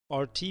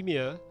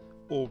Artemia,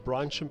 or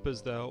brine shrimp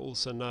as they are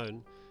also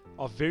known,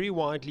 are very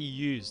widely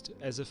used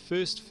as a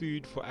first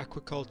food for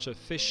aquaculture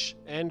fish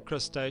and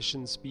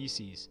crustacean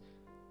species.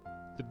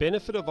 The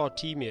benefit of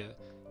Artemia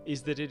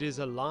is that it is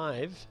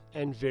alive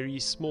and very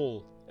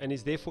small, and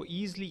is therefore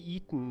easily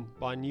eaten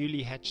by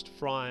newly hatched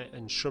fry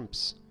and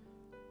shrimps.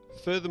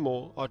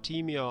 Furthermore,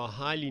 Artemia are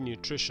highly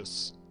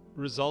nutritious,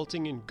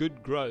 resulting in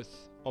good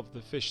growth of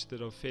the fish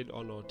that are fed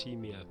on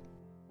Artemia.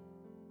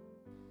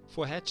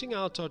 For hatching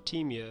out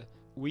Artemia,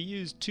 we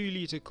use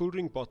 2-liter cool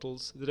drink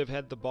bottles that have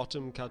had the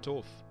bottom cut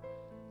off.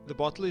 The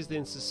bottle is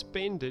then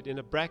suspended in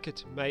a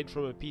bracket made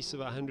from a piece of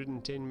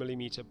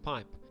 110mm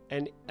pipe,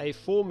 and a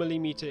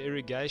 4mm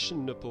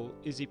irrigation nipple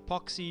is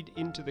epoxied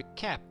into the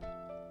cap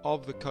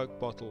of the Coke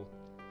bottle.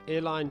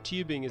 Airline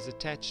tubing is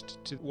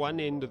attached to one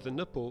end of the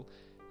nipple,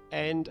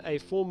 and a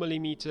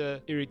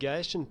 4mm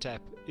irrigation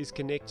tap is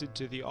connected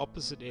to the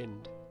opposite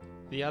end.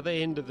 The other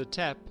end of the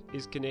tap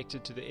is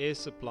connected to the air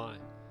supply.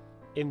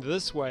 In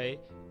this way,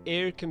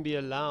 air can be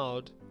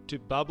allowed to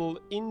bubble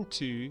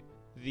into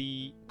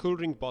the cool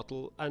drink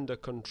bottle under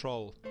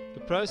control. The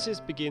process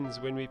begins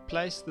when we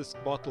place this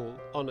bottle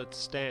on its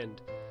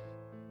stand.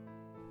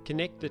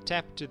 Connect the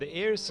tap to the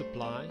air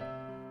supply,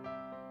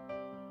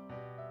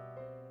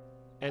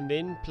 and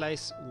then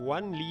place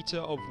 1 liter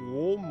of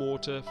warm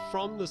water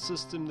from the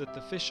system that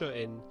the fish are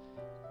in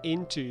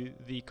into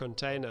the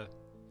container.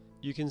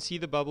 You can see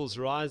the bubbles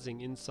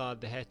rising inside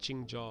the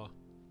hatching jar.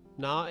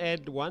 Now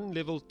add 1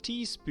 level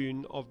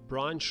teaspoon of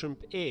brine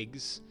shrimp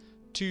eggs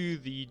to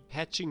the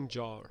hatching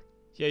jar.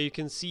 Here you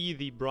can see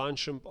the brine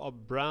shrimp are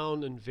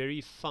brown and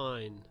very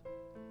fine.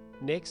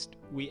 Next,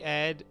 we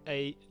add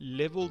a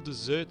level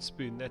dessert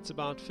spoon, that's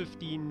about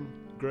 15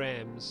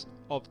 grams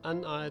of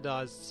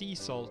uniodized sea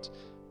salt,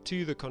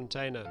 to the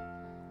container.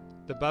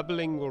 The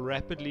bubbling will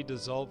rapidly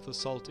dissolve the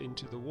salt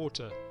into the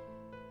water.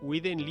 We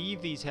then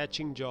leave these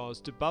hatching jars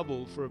to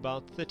bubble for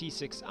about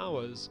 36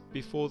 hours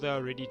before they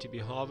are ready to be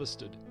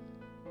harvested.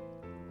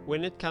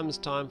 When it comes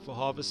time for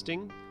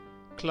harvesting,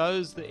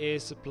 close the air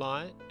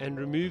supply and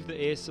remove the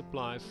air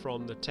supply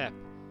from the tap.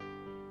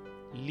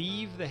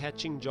 Leave the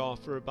hatching jar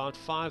for about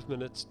 5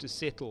 minutes to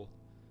settle.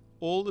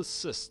 All the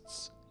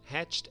cysts,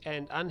 hatched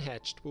and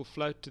unhatched, will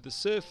float to the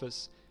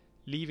surface,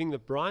 leaving the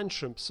brine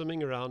shrimp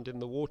swimming around in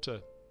the water.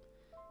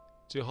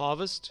 To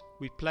harvest,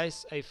 we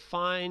place a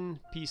fine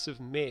piece of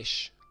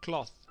mesh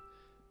cloth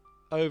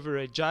over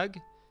a jug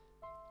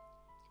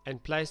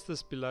and place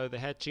this below the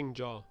hatching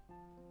jar.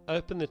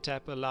 Open the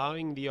tap,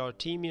 allowing the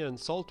Artemia and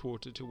salt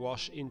water to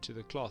wash into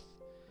the cloth.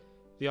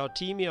 The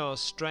Artemia are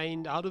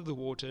strained out of the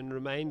water and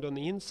remained on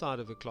the inside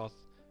of the cloth,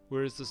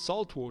 whereas the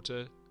salt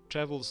water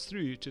travels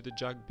through to the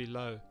jug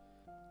below.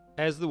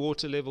 As the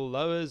water level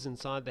lowers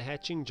inside the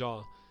hatching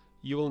jar,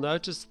 you will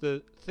notice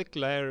the thick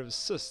layer of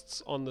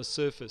cysts on the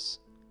surface.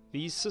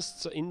 These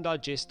cysts are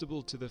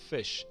indigestible to the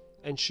fish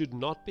and should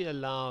not be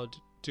allowed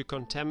to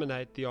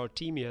contaminate the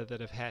Artemia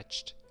that have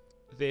hatched.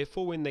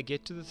 Therefore, when they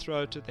get to the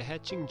throat of the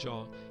hatching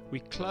jar, we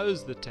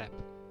close the tap.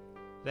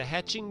 The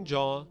hatching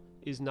jar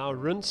is now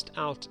rinsed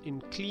out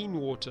in clean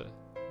water,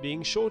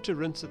 being sure to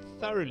rinse it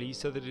thoroughly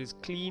so that it is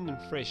clean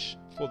and fresh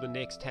for the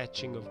next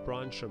hatching of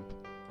brine shrimp.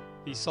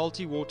 The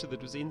salty water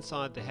that was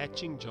inside the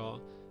hatching jar,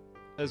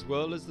 as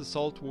well as the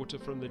salt water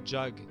from the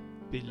jug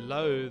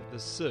below the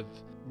sieve,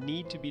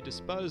 need to be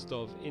disposed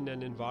of in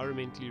an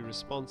environmentally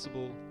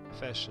responsible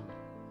fashion.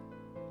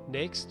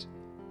 Next,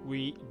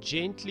 we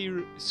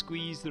gently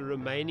squeeze the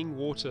remaining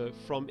water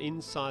from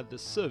inside the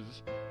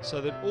sieve so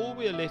that all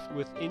we are left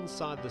with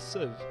inside the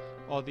sieve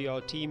are the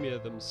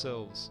Artemia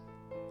themselves.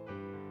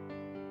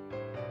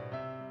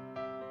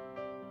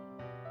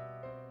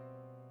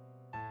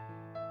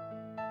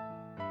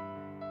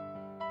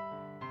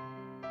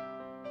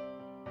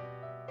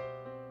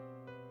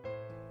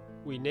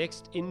 We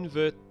next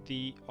invert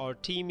the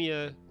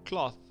Artemia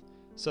cloth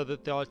so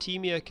that the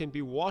Artemia can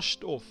be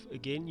washed off,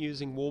 again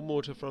using warm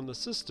water from the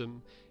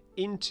system,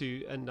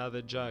 into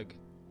another jug.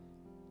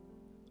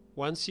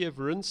 Once you have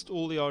rinsed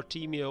all the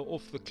Artemia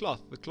off the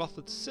cloth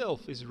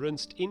itself is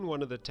rinsed in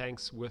one of the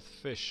tanks with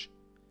fish.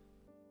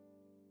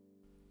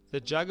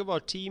 The jug of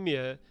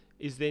Artemia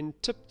is then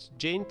tipped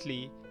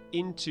gently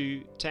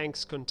into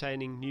tanks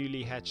containing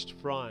newly hatched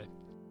fry.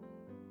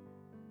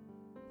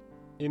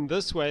 In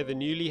this way, the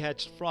newly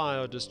hatched fry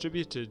are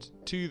distributed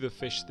to the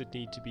fish that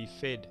need to be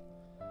fed.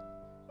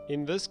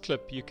 In this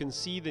clip, you can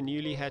see the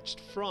newly hatched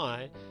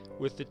fry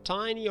with the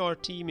tiny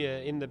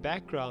Artemia in the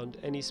background,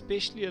 and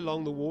especially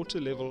along the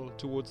water level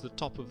towards the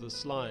top of the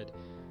slide.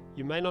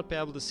 You may not be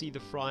able to see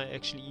the fry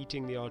actually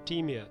eating the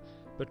Artemia,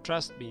 but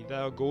trust me, they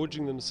are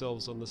gorging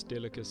themselves on this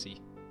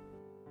delicacy.